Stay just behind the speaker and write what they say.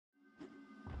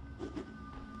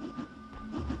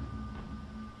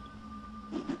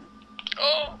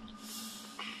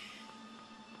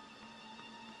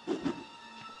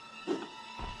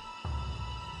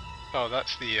Oh,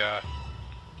 that's the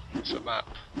it's a map.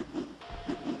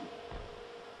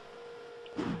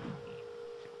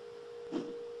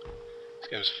 This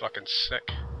game's fucking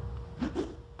sick.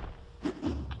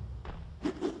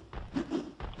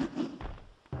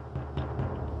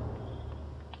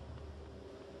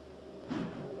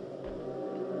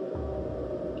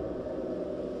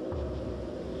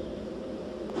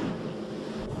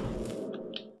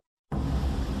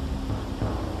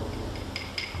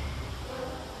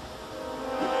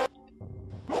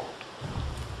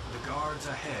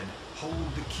 Ahead,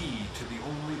 hold the key to the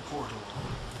only portal.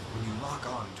 When you lock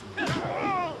on to it.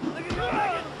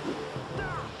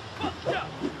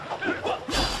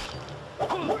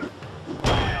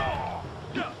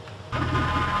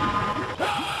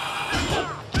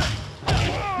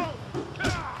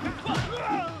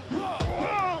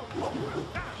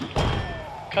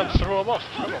 Can't throw him off.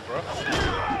 Come on, bro.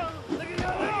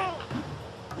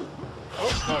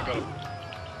 Oh, no, I got him.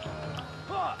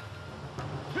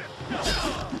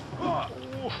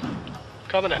 Ooh,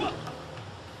 coming in.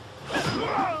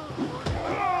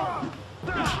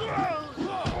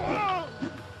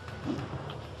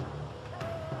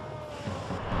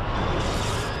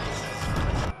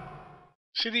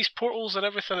 See these portals and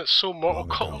everything, it's so Mortal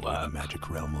Kombat. In the magic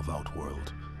realm of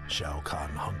Outworld, Shao Kahn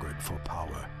hungered for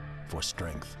power, for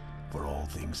strength, for all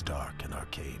things dark and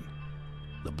arcane.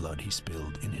 The blood he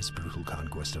spilled in his brutal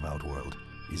conquest of Outworld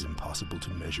is impossible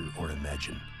to measure or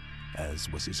imagine,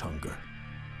 as was his hunger.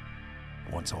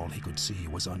 Once all he could see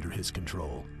was under his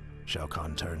control, Shao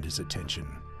Kahn turned his attention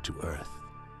to Earth.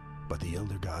 But the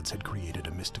Elder Gods had created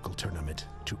a mystical tournament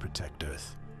to protect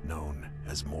Earth, known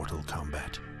as Mortal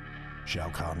Kombat. Shao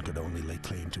Kahn could only lay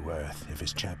claim to Earth if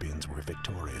his champions were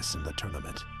victorious in the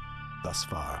tournament. Thus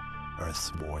far,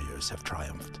 Earth's warriors have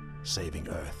triumphed, saving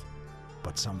Earth.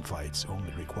 But some fights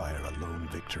only require a lone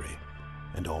victory,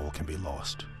 and all can be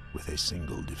lost with a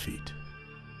single defeat.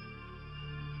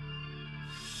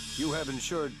 You have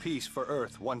ensured peace for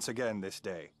Earth once again this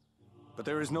day. But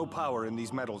there is no power in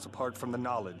these medals apart from the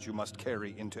knowledge you must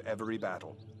carry into every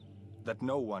battle. That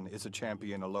no one is a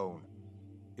champion alone.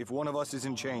 If one of us is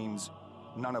in chains,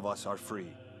 none of us are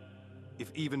free.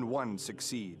 If even one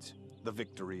succeeds, the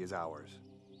victory is ours.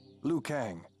 Liu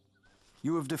Kang,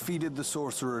 you have defeated the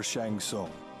sorcerer Shang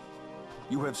Tsung.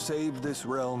 You have saved this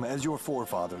realm as your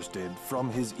forefathers did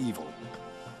from his evil.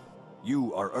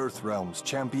 You are Earthrealm's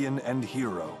champion and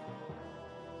hero.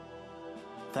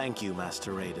 Thank you,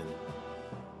 Master Raiden.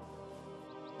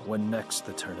 When next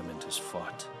the tournament is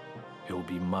fought, it will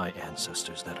be my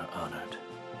ancestors that are honored.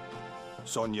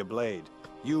 Sonya Blade,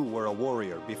 you were a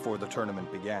warrior before the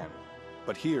tournament began.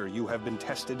 But here you have been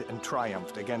tested and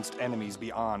triumphed against enemies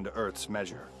beyond Earth's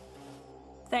measure.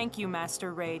 Thank you,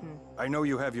 Master Raiden. I know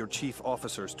you have your chief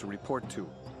officers to report to,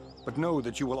 but know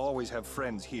that you will always have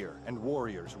friends here and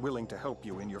warriors willing to help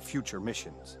you in your future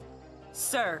missions.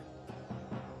 Sir.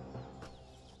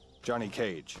 Johnny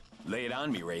Cage. Lay it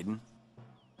on me, Raiden.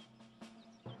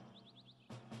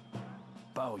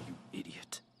 Bow, you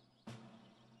idiot.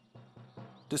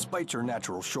 Despite your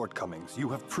natural shortcomings, you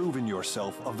have proven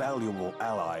yourself a valuable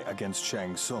ally against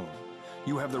Shang Tsung.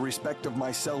 You have the respect of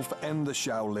myself and the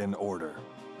Shaolin Order.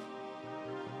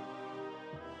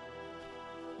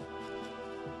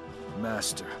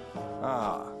 Master.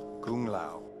 Ah, Kung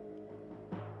Lao.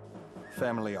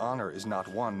 Family honor is not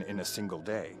won in a single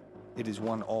day. It is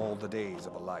won all the days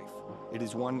of a life. It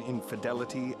is won in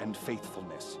fidelity and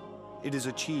faithfulness. It is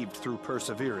achieved through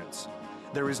perseverance.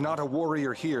 There is not a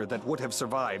warrior here that would have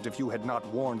survived if you had not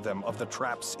warned them of the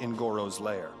traps in Goro's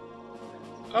lair.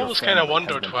 I always kind of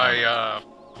wondered why,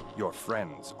 Your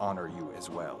friends honor you as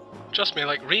well. Trust me,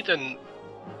 like, Raiden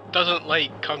doesn't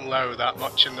like Kung Lao that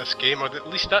much in this game, or at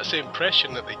least that's the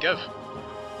impression that they give.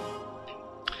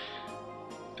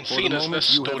 And seeing as this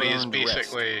story is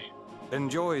basically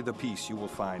Enjoy the peace you will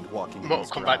find walking Mortal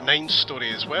these Kombat grounds. 9's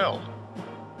story as well.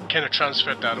 Kind of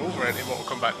transferred that over into Mortal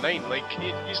Kombat 9. Like,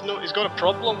 he's got a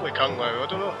problem with Kung Lao, I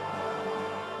don't know.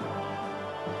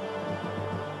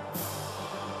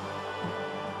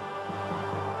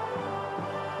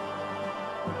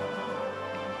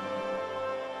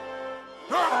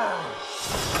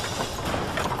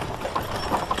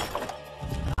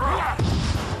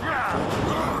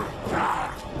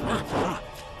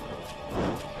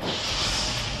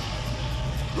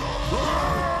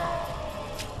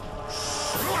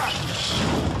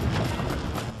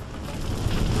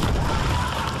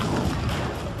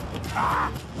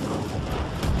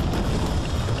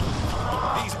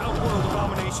 These outworld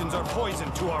abominations are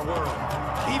poison to our world.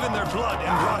 Even their blood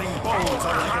and rotting bones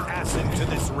are like an acid to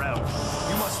this realm.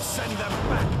 You must send them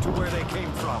back to where they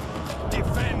came from.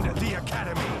 Defend the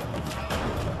Academy.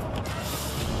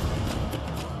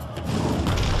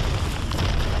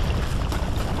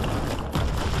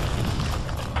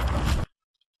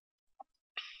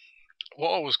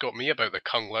 what always got me about the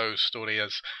Kung Lao story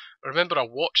is, I remember I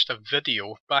watched a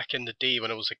video back in the day when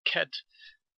I was a kid.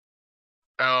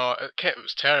 It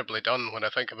was terribly done when I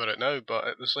think about it now, but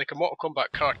it was like a Mortal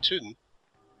Kombat cartoon.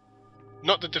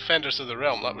 Not the Defenders of the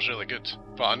Realm, that was really good,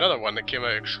 but another one that came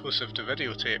out exclusive to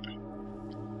videotape.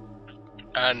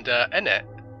 And in it,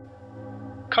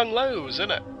 Kung Lao was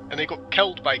in it, and he got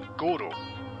killed by Goro.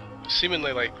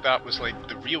 Seemingly like that was like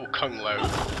the real Kung Lao.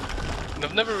 And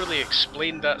I've never really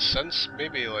explained that since,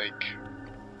 maybe like...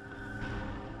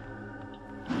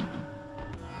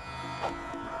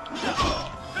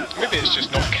 Maybe it's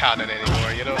just not canon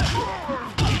anymore, you know?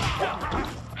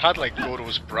 Had like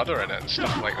Goro's brother in it and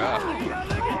stuff like that.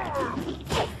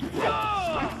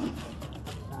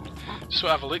 So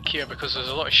have a look here because there's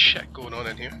a lot of shit going on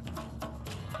in here.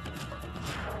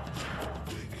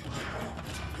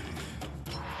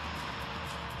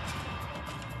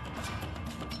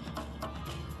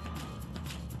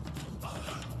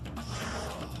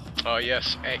 Oh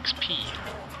yes, XP.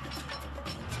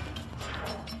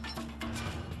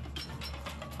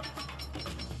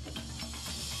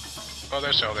 Oh,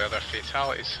 there's all the other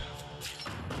fatalities.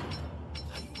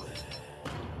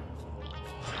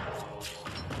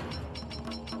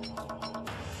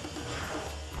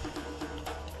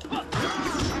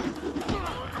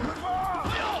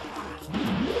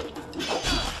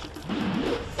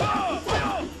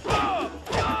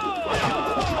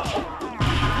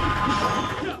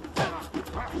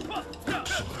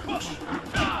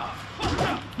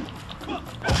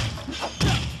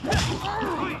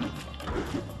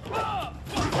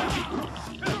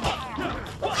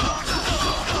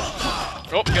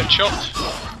 Oh, get chopped.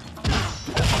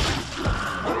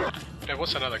 Now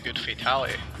what's another good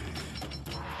fatality?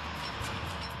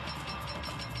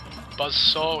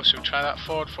 Buzzsaw, so try that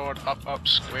forward, forward, up, up,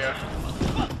 square.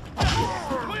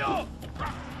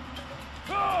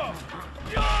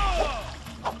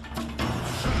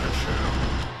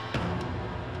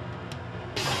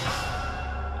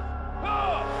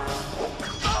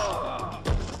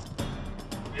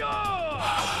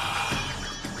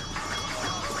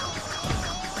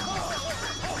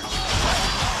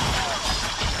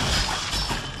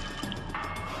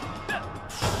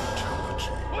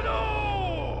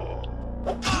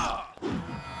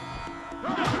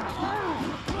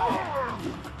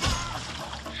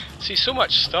 See, so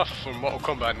much stuff from Mortal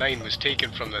Kombat 9 was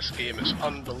taken from this game, it's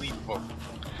unbelievable.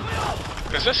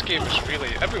 Because this game was really,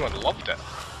 everyone loved it.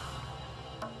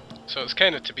 So it's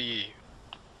kind of to be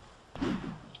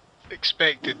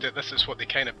expected that this is what they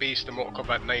kind of based the Mortal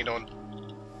Kombat 9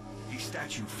 on. A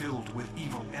statue filled with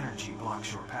evil energy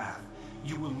blocks your path.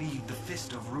 You will need the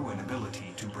Fist of Ruin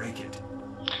ability to break it.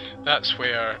 That's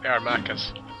where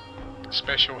Ermaka's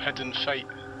special hidden fight.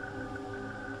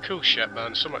 Cool shit,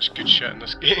 man. So much good shit in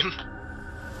this game.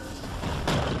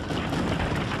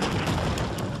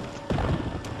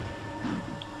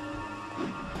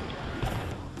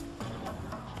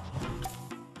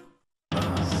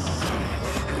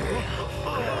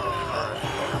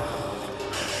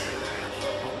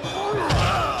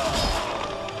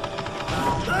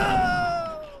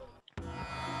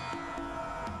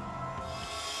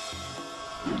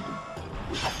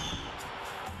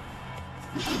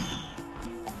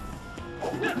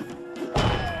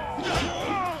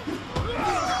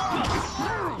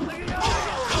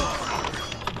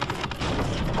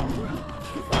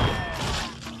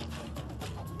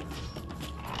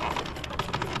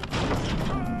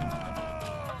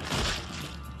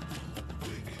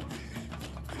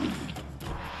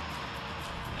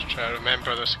 Try to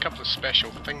remember, there's a couple of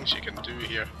special things you can do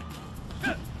here.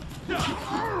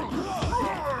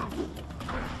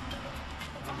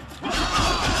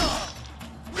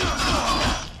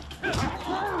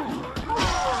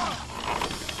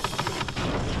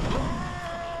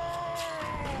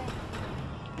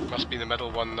 Must be the middle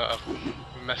one that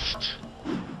I've missed.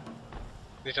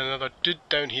 Need another dude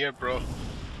down here, bro.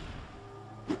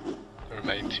 Never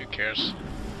mind, who cares?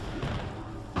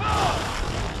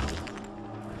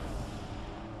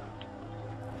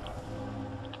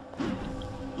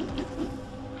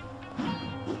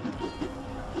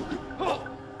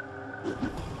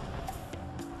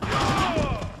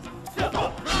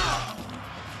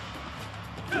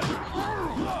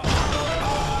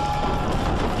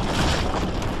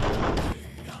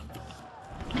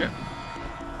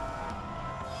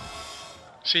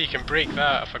 See, you can break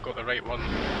that if I got the right one.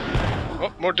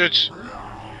 Oh, more dudes!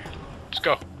 Let's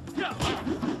go.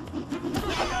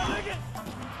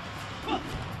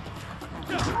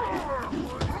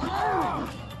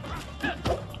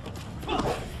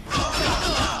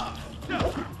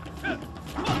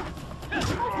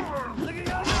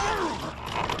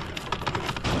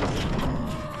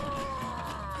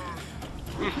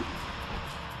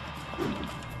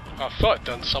 thought I'd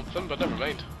done something, but never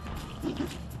mind.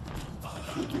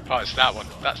 Oh, it's that one.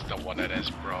 That's the one it is,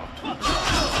 bro.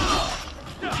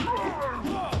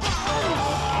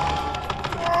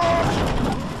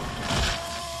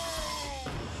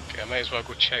 Okay, I might as well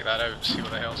go check that out and see what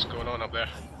the hell's going on up there.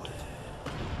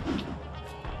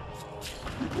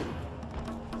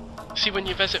 See, when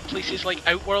you visit places like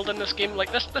Outworld in this game,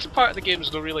 like this part of the game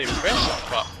is not really impressive,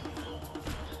 but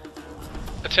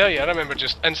I tell you, I remember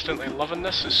just instantly loving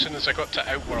this as soon as I got to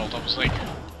Outworld. I was like,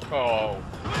 oh,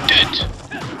 dude!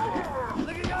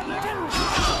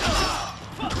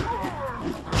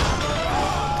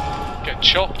 Getting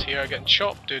chopped here, getting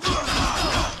chopped, dude.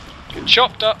 Getting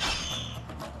chopped up.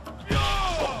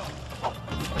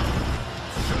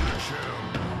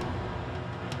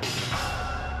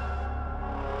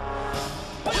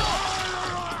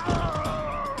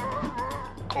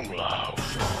 Kung Lao.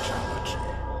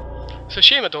 It's a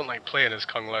shame I don't like playing as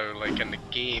Kung Lao like in the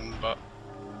game, but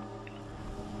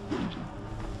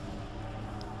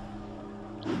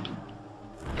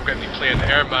I'm going to be playing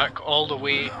Ermac all the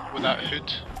way with that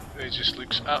hood. It just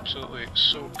looks absolutely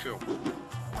so cool.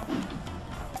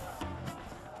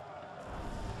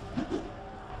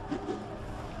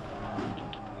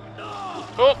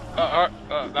 Oh, that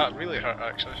hurt. That really hurt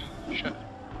actually. Shit.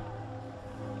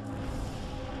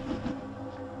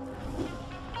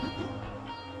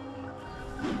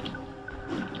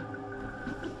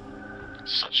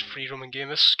 Such a free roaming game.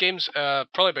 This game's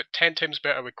probably about 10 times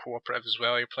better with cooperative as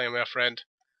well. You're playing with a friend.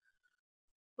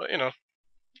 But you know,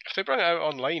 if they bring it out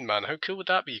online, man, how cool would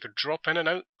that be? You could drop in and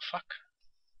out. Fuck.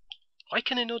 Why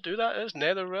can they not do that? It is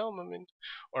NetherRealm, I mean.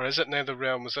 Or is it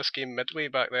NetherRealm? Was this game Midway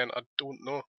back then? I don't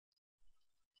know.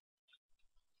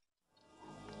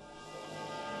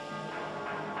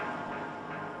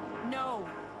 No,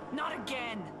 not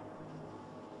again.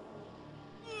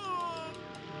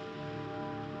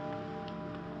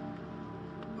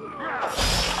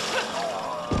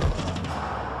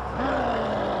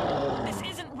 This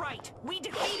isn't right. We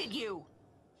defeated you.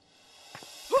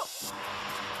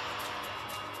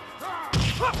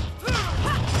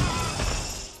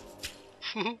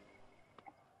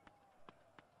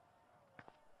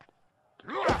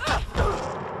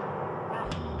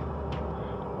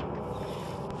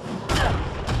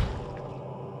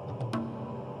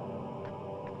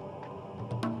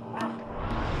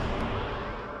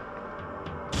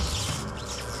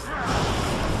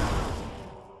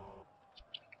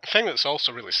 The thing that's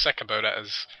also really sick about it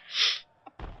is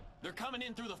They're coming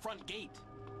in through the front gate.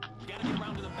 We gotta get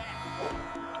around to the back.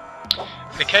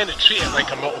 they kind of treat it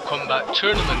like a Mortal Kombat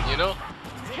tournament, you know?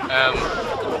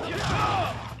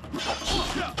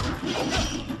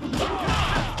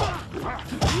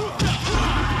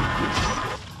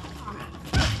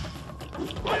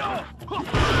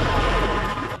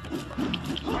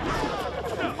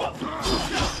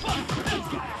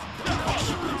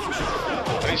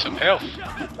 I need some health.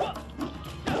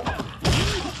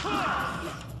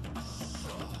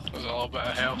 There's a little bit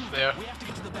of health there. We have to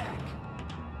get to the back.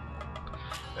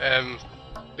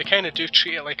 They kind of do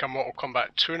treat it like a Mortal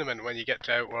Kombat tournament when you get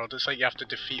to Outworld. It's like you have to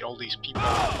defeat all these people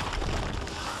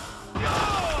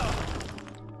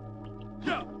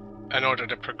in order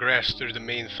to progress through the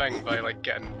main thing by like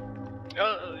getting.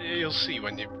 You'll see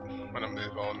when I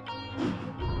move on.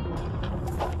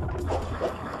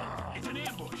 It's an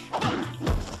ambush.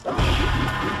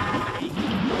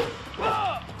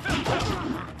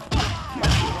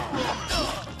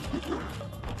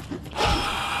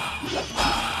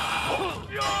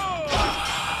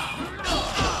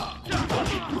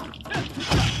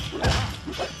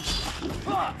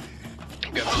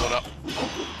 I'm getting blown up.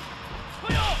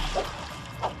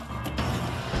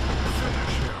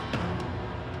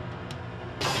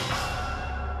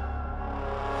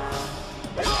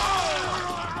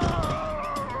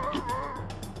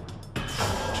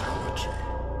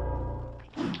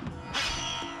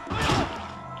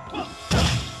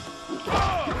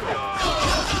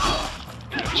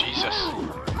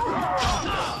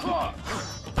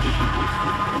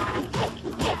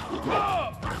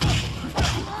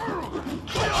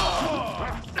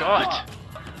 God!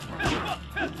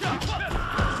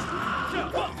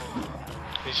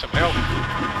 Need some help.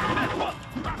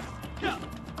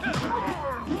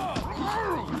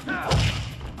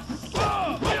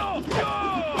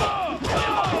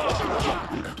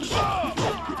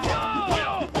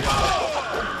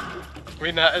 I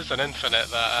mean, that is an infinite,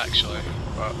 that actually,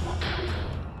 but.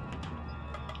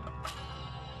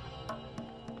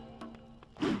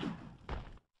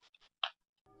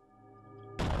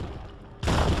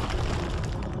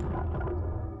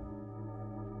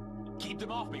 Keep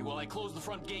them off me while I close the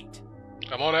front gate.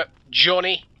 I'm on it,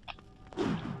 Johnny.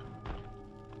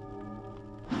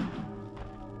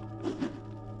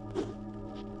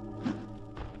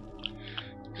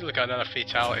 got another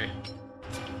fatality.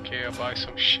 Okay, I'll buy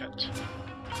some shit.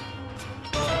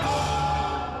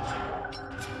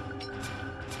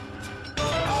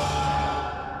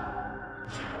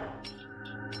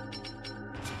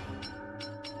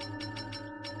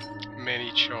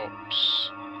 Many chops.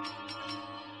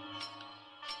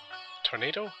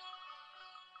 Tornado?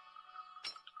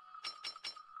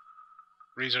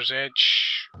 Razor's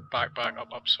Edge. Back,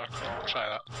 up, circle. Try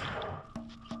that.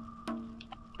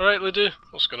 Alright, Ludu,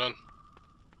 what's going on?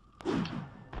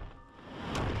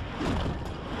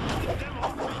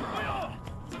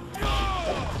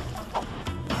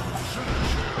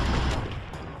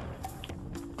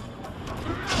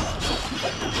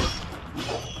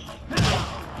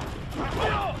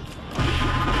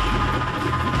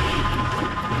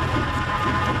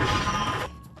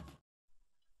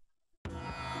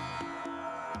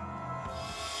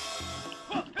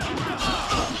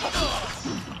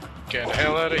 Get the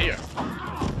hell out of here.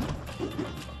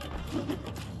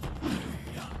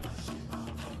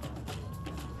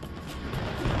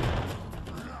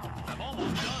 I'm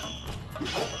almost done.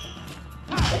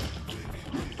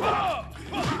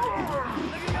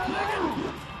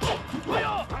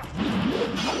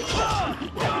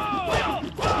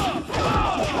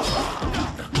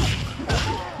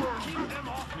 Keep them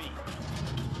off me.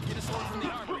 Get a sword from the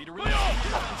armory to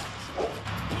release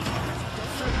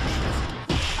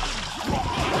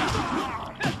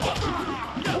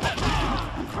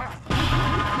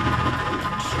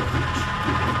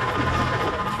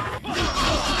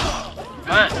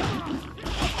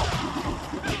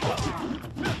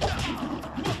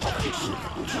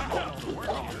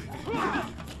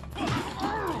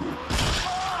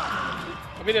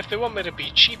I mean, if they want me to be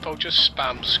cheap, I'll just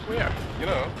spam square, you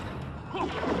know?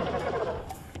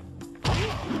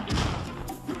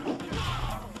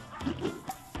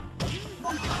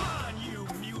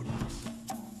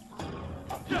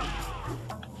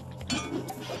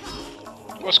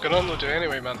 What's going on, Ludo,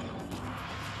 anyway, man?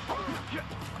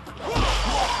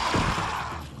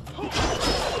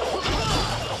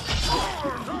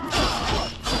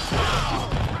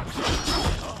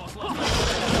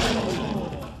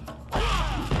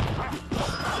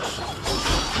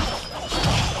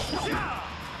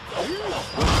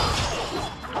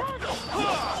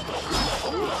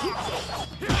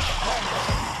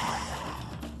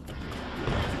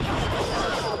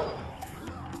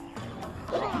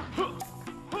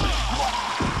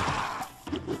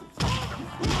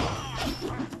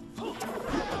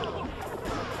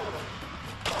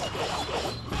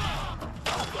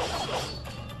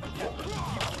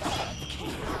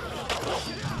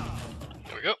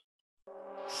 There we go.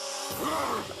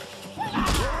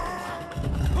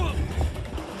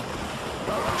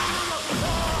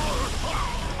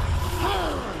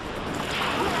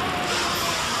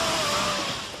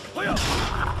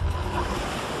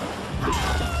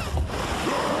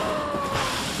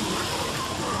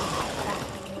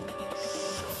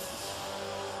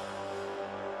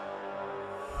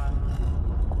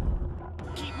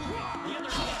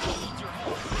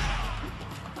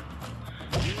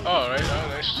 Alright, oh,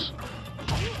 nice.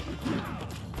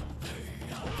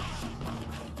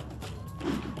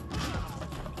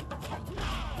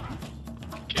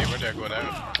 Okay, where do I go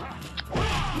now?